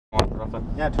Rafa.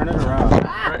 Yeah, turn it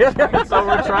around. So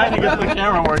we're trying to get the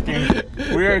camera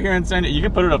working. We are here in San Diego. You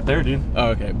can put it up there, dude. Oh,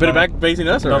 okay. Put it back facing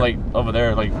us, or no, like over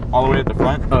there, like all the way at the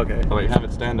front. Okay. But, like have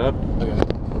it stand up. Okay.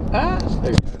 Ah,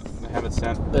 there you go. Have it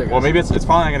stand. There you Well, go. maybe it's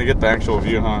probably not gonna get the actual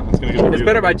view, huh? It's gonna get. It's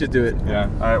better if I just do it. Yeah.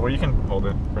 All right. Well, you can hold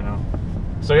it for now.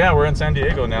 So yeah, we're in San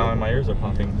Diego now, and my ears are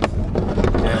popping.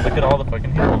 Yeah, look at all the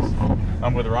fucking hills.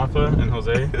 I'm with Rafa and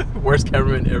Jose. Worst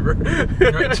cameraman ever. You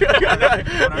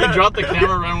dropped the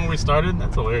camera right when we started.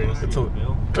 That's hilarious.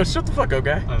 Oh, shut the fuck up,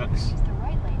 guy.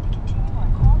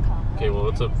 Okay, well,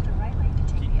 it's a.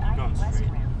 Keep going straight.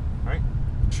 Right?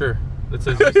 Sure. It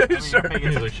says. Sure. Well,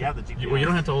 you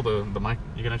don't have to hold the mic.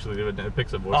 You can actually do it. It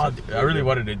picks up voice. Oh, I really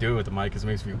wanted to do it with the mic because it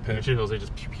makes me Make pissed. sure Jose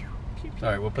just pew pew. All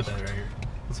right, we'll put that right here.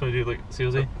 That's what I do. Like, see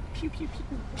Jose? Pew pew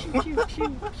pew pew pew pew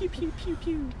pew pew pew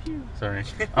pew pew. Sorry.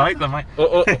 I like the mic.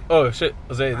 Oh shit,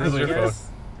 Jose, this is your phone.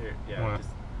 Here, yeah. Just...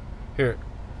 Here,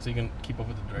 so you can keep up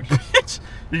with the directions.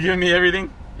 You giving me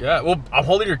everything? Yeah. Well, I'm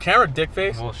holding your camera, dick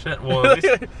face. Well, shit. Well, at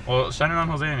least, well, shine it on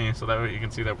Jose and me, so that way you can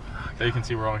see that you can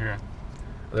see we're all here.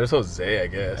 There's Jose, I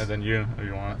guess. And then you, if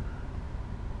you want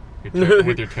it.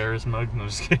 With your terrorist mug. No,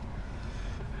 just kidding.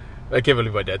 I can't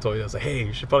believe my dad told me. I was like, hey,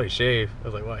 you should probably shave. I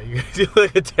was like, why? You guys look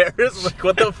like a terrorist? I'm like,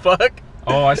 what the fuck?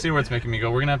 Oh, I see where it's making me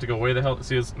go. We're gonna have to go way the hell.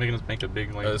 See, it's making us make a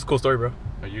big like. It's a cool story, bro.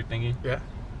 Are you thingy? Yeah.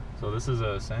 So this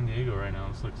is San Diego right now.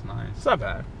 This looks nice. It's not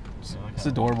bad. Yeah, look It's how-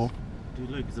 adorable. Dude,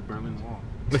 look, it's a Berlin Wall.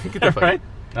 Get the fuck. Right?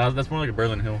 No, that's more like a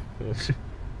Berlin Hill. This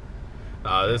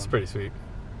is pretty sweet.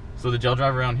 So did y'all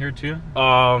drive around here too?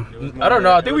 I don't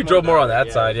know. I think we drove more on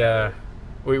that side. Yeah.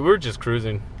 We were just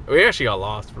cruising. We actually got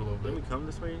lost for a little Didn't we bit. come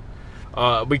this way?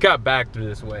 We got back through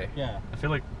this way. Yeah. I feel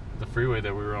like the freeway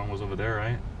that we were on was over there,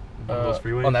 right? One of those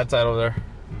freeways? On that side over there,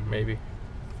 Mhm. maybe.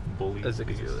 Bully. As it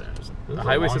could go there. This is The a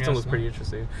highway long system ass was pretty night.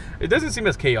 interesting. It doesn't seem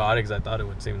as chaotic as I thought it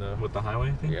would seem, though. With the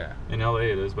highway thing? Yeah. In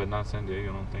LA it is, but not San Diego,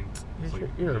 I don't think. It's like,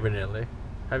 You've never been to LA,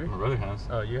 have you? my brother has.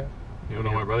 Oh, yeah. You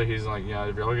know, my brother, he's like, yeah,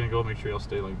 if y'all gonna go, make sure y'all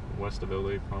stay like west of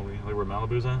LA, probably. Like where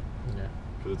Malibu's at. Yeah.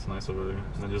 Because it's nice over there.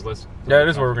 And then just let's. Yeah, it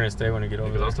is where we're gonna stay when we get over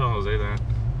Because I was there. telling Jose that.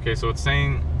 Okay, so it's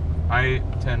saying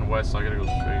I-10 west, so I gotta go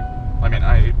straight. I mean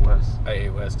I-8 west.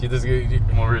 I-8 West.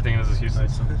 I'm over here thinking this is Houston.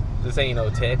 This ain't no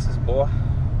Texas, boy.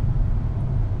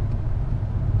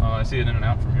 Oh, I see it in and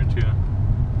out from here too.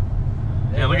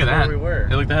 Yeah, look at that's that. where we were.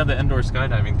 Hey, look, they have the indoor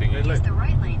skydiving thingy. Hey, look. Use the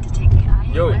right lane to take the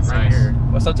I-8 Yo, West nice. here.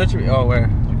 What's up, touching me? Oh, where?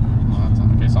 Oh, that's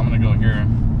okay, so I'm gonna go here.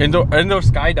 Indoor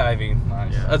skydiving.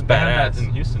 Nice. Yeah, that's They have badass. that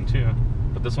in Houston too,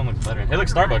 but this one looks better. Hey, look,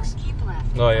 Starbucks. Keep left.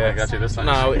 Oh, yeah. I got you this time.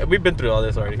 Nah, we've been through all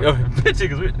this already.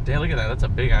 Because we, damn, look at that. That's a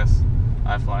big ass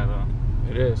I-Fly though.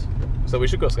 It is. So we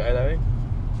should go skydiving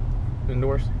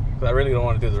indoors. 'Cause I really don't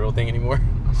want to do the real thing anymore.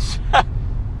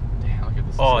 Damn, look at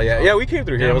this. Oh yeah, yeah, we came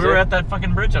through here. Yeah, we was were it? at that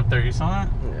fucking bridge up there. You saw that?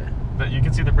 Yeah. That you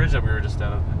can see the bridge that we were just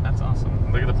at. That's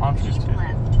awesome. Look at the palm trees Keep too.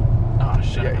 left. Oh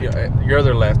shit. Yeah, your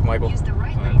other left, Michael. Use the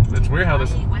right lane to It's take weird the how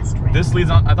this I-8 West ramp. this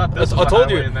leads on. I thought this. I was the told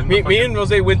highway you. and then Me the and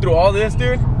Jose went through all this,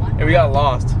 dude, and we got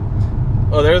lost.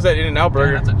 Oh, there's that In-N-Out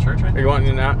burger. That's a church right Are there. you want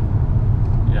In-N-Out?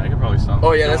 Yeah, I could probably stop.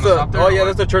 Oh yeah, You that's wanna the stop there oh or yeah, what?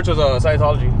 that's the Church of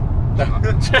Scientology.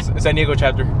 San Diego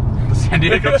chapter. The San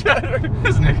Diego chapter.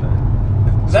 Isn't it?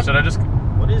 That- Should I just?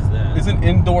 What is that? It's an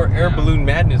indoor air Yeah. balloon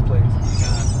madness place.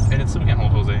 And it still can't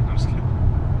hold Jose. I'm just kidding.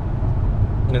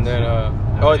 And then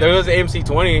yeah. there was AMC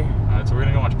 20. Alright, so we're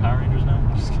gonna go watch Power Rangers now.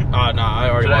 I'm just kidding. Nah, I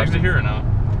already Should I watched exit it. here or no?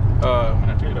 I'm gonna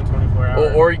have to Dude, get a up. 24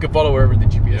 hour. Or you can follow wherever the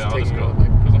GPS Yeah, I'll takes just you. go.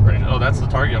 Like, Because I'm pretty. Oh, that's the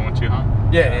Target I went to, huh?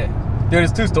 yeah. Dude,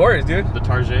 it's 2 stories, dude. The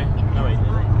Target. No, wait, is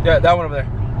it? Yeah, that one over there.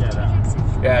 Yeah,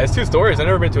 that. Yeah, it's 2 stories. I've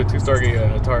never been to a 2-story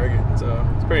Target, so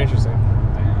it's pretty interesting.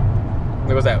 Damn.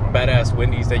 There was that badass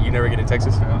Wendy's that you never get in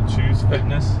Texas. Choose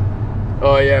Fitness.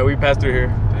 Oh yeah, we passed through here.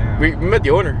 Damn. We met the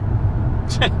owner.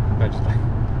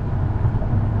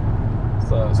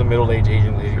 It's a middle-aged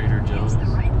Asian lady. Trader Joe's. Use the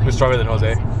right lane Who's stronger than to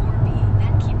Jose? exit 4B,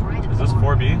 then keep right at Is the this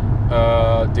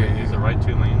 4B? Dude. These are right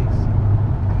 2 lanes.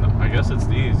 No, I guess it's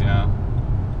these, yeah.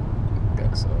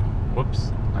 So.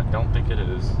 Whoops. I don't think it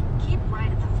is. Keep right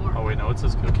at the 4B. Oh wait, no, it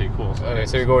says okay, cool. Okay,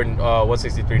 so you're going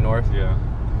 163 north. Yeah.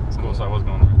 It's cool. So I was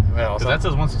going right. Well, Because that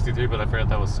says 163, but I forgot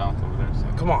that was south over there. So.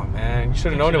 Come on, man. You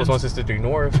should have known it was 163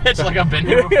 north. Bitch, like I've been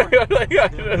here before.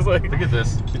 It's like, Look at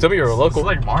this. you told me you were a This local. is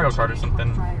like Mario Kart or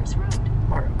something. Friars Road.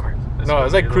 Mario Kart. It's No,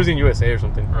 it's like weird. Cruising USA or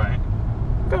something. Right.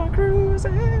 Go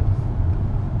cruising.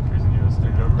 Cruising US.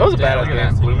 That was a Damn, badass look at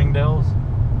that. game. Bloomingdale's.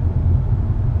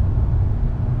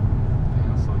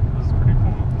 Damn, this is pretty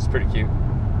cool. It's pretty cute.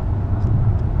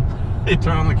 You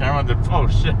turn on the camera and oh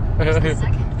shit. Use the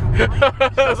second from the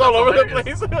right. It's all over the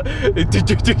place.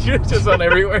 Just on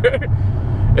everywhere.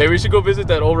 Hey, we should go visit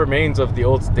that old remains of the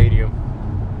old stadium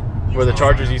where the Use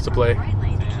Chargers the used to from the play. right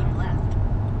lane to keep left.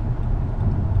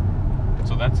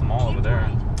 that's the mall over there.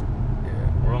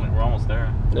 Yeah. We're almost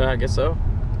there. Yeah, I guess so.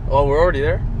 Oh, we're already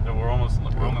there? Yeah, we're only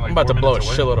like I'm about to 4 blow a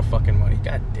minutes away. shitload of fucking money.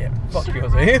 God damn. Fuck you,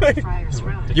 Turn right Jose. on Friars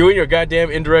Road. You and your goddamn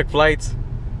indirect flights.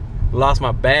 Lost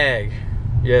my bag.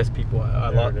 Yes, people. I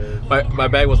lost. My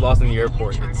bag was lost in the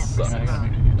airport. It sucks. I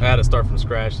had to start from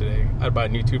scratch today. I had to buy a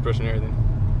new toothbrush and everything.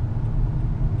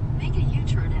 Make a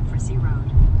U-turn at Frizzy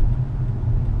Road.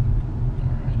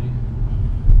 Alrighty.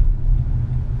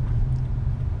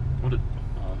 What did?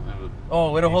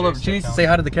 Oh, wait, hold up. She needs to say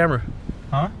hi to the camera.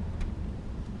 Huh?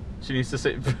 She needs to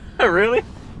say. Really?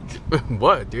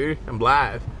 What, dude? I'm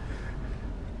live.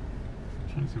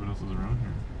 I'm trying to see what else is around here.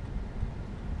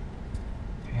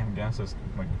 Damn, gas is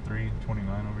like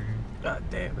 $3.29 over here. God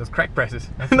damn, those crack prices.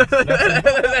 I know.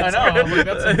 I'm like,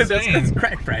 that's insane. That's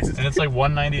crack prices. And it's like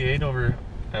 $1.98 over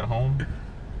at home.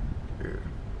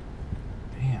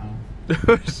 Damn.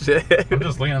 Oh, shit. I'm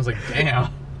just looking. I was like,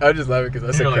 damn. I'm just laughing because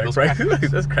that's You're a like, crack those price. crack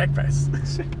prices. That's crack price.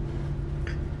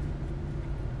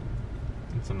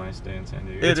 It's a nice day in San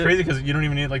Diego. It It's is. crazy because you don't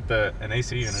even need like an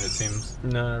AC unit. It seems.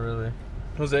 No, not really.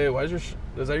 Jose, why is your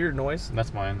is that your noise?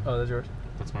 That's mine. Oh, that's yours.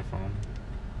 That's my phone.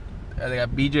 They got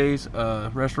BJ's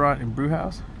restaurant and brew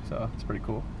house, so it's pretty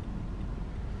cool.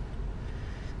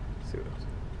 Let's see what else.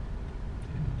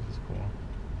 Damn, this is cool.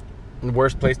 The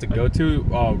worst place to go to,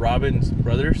 Robin's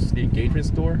Brothers, the engagement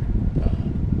store.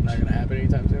 Not gonna happen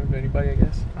anytime soon to anybody, I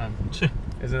guess.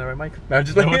 Isn't that right, Mike? No, I'm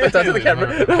just No, like, what touch the the hell?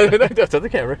 camera. Touch the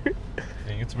camera.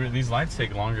 Dang, it's weird. These lights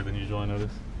take longer than usual. I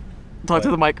notice. Talk to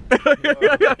the mic.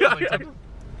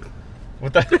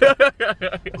 What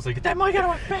the? I was like, get that mic out of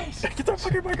my face. Get that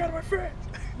fucking mic out of my face.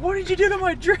 What did you do to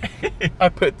my drink? I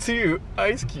put 2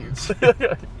 ice cubes.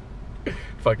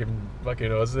 fucking, what's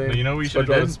his name? You know what we should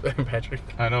have SpongeBob Patrick.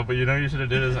 I know, but you know what you should have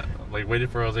did is like waited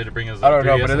for Jose to bring his. I don't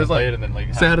know, 3DS but it and is like, play it and then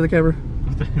like. say hi to the camera.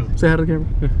 What the hell? Say hi to the camera.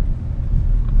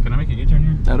 Can I make a U-turn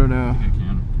here? I don't know. I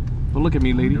can. But look at me,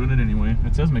 I'm lady. doing it anyway.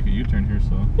 It says make a U-turn here,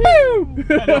 so. Woo!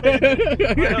 I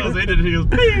know Jose did it. He goes.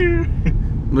 Pew!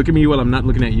 Look at me while I'm not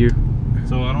looking at you.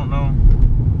 So I don't know.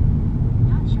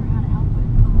 Not sure how to help, but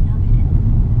oh no, they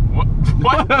didn't. What?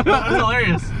 What? That's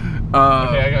hilarious.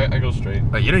 Okay, I go straight.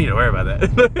 You don't need to worry about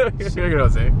that. You're gonna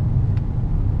say,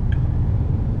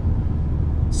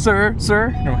 sir.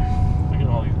 Look at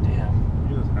all these. Damn.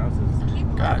 Look at those houses. Keep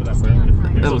God, left to that's stay on Look at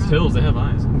Friars those Road. hills. They have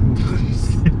eyes.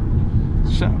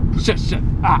 Shut.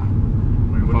 Ah.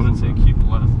 Wait, what does it say? Keep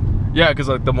left. Yeah, because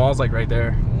like the mall's like right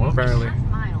there. Whoops. Apparently. Half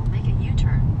mile, make a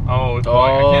U-turn. Oh, well,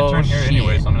 I can't turn here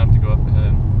anyway, shit. so I'm gonna have to go up ahead.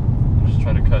 I'm just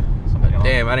trying to cut somebody off.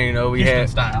 Damn, I didn't even know we Houston had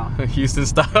style. Houston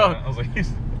style. Yeah, I was like,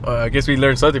 I guess we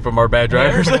learned something from our bad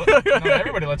drivers.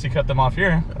 everybody lets you cut them off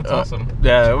here. That's awesome.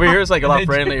 Yeah, over here it's like a lot They-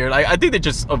 friendlier. Like, I think they're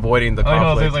just avoiding the I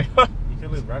know, conflict. Jose's like, You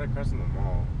can live right across from the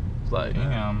mall. It's like,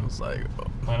 damn. it's like,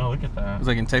 I know, look at that. it's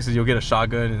like in Texas you'll get a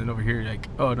shotgun, and then over here you're like,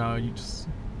 oh no, you just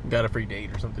got a free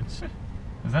date or something. Is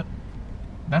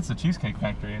that's the Cheesecake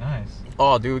Factory, nice.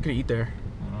 Oh, dude, we could eat there.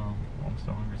 I know, well, I'm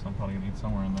still hungry, so I'm probably gonna eat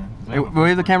somewhere in there. Hey,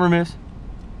 where's the camera, miss?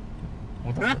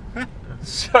 What the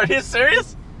fuck? Are you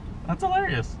serious? That's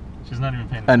hilarious. She's not even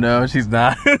paying I know, she's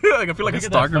not. Like, I feel like a Look at that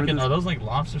stalker. with fucking- this. Are those like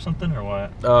lobster or something or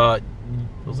what?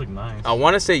 Those look nice. I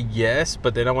want to say yes,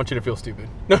 but then I want you to feel stupid.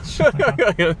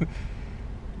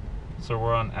 So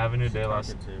we're on Avenue de las.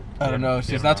 Talking to. I don't know.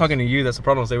 She's Yeah, not talking to you. That's the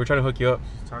problem. Say we're trying to hook you up.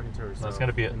 She's talking to herself. That's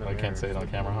gotta be it. in the I can't mirror. say it on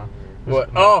camera, huh?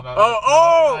 What? No,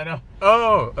 Oh, I know.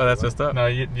 Oh, that's messed up. No,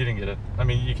 you didn't get it. I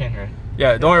mean, you can't hear it.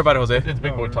 Yeah, don't worry about it, Jose. It's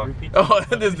big boy No, talk. repeat Oh,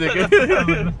 this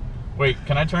nigga. Wait,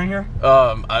 can I turn here?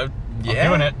 Yeah. I'm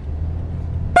doing it.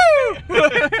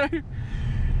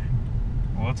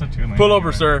 Well, it's a 2-lane. Pull over,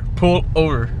 anyway. sir. Pull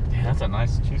over. Damn, that's a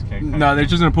nice cheesecake. No, they're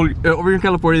just gonna pull you over here in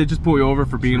California. They just pull you over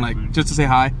for being like, just to say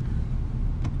hi.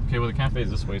 Okay, well the cafe is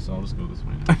this way, so I'll just go this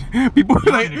way. People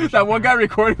You like need to go that one guy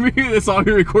recorded me. They saw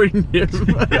me recording him.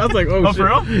 I was like, oh, Oh, shit. for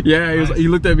real? Yeah, he was. Nice. He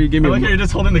looked at me, and gave I me. like how you're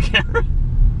just holding the camera.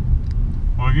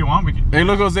 Well, if you want, we can. Hey,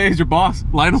 look, Jose, he's your boss,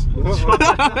 Lionel.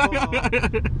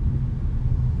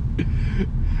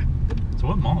 So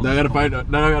what mall? Is Now I this gotta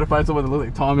called? find someone that looks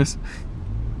like Thomas.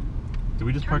 Do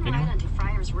we just Turn park right anywhere? onto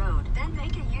Friars Road, then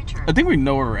make a U-turn. I think we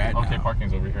know where we're at. Okay, now.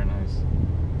 parking's over here. Nice.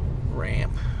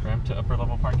 Ramp. Ramp to upper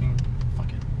level parking. Fuck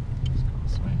it. Let's go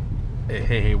this way.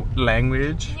 Hey,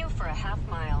 language. Continue for a half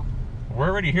mile. We're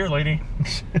already here, lady.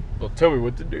 Well, tell me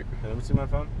what to do. Hey, let me see my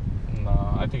phone.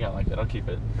 No, I think I like it. I'll keep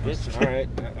it. Bitch, all right.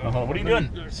 What are you doing?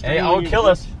 Hey, I'll kill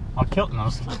us. I'll kill. No.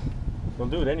 Don't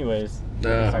do it anyways.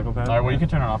 Uh, Psychopath. All right, well you can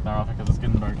turn it off now, Rafa, because it's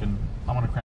getting dark and I want to.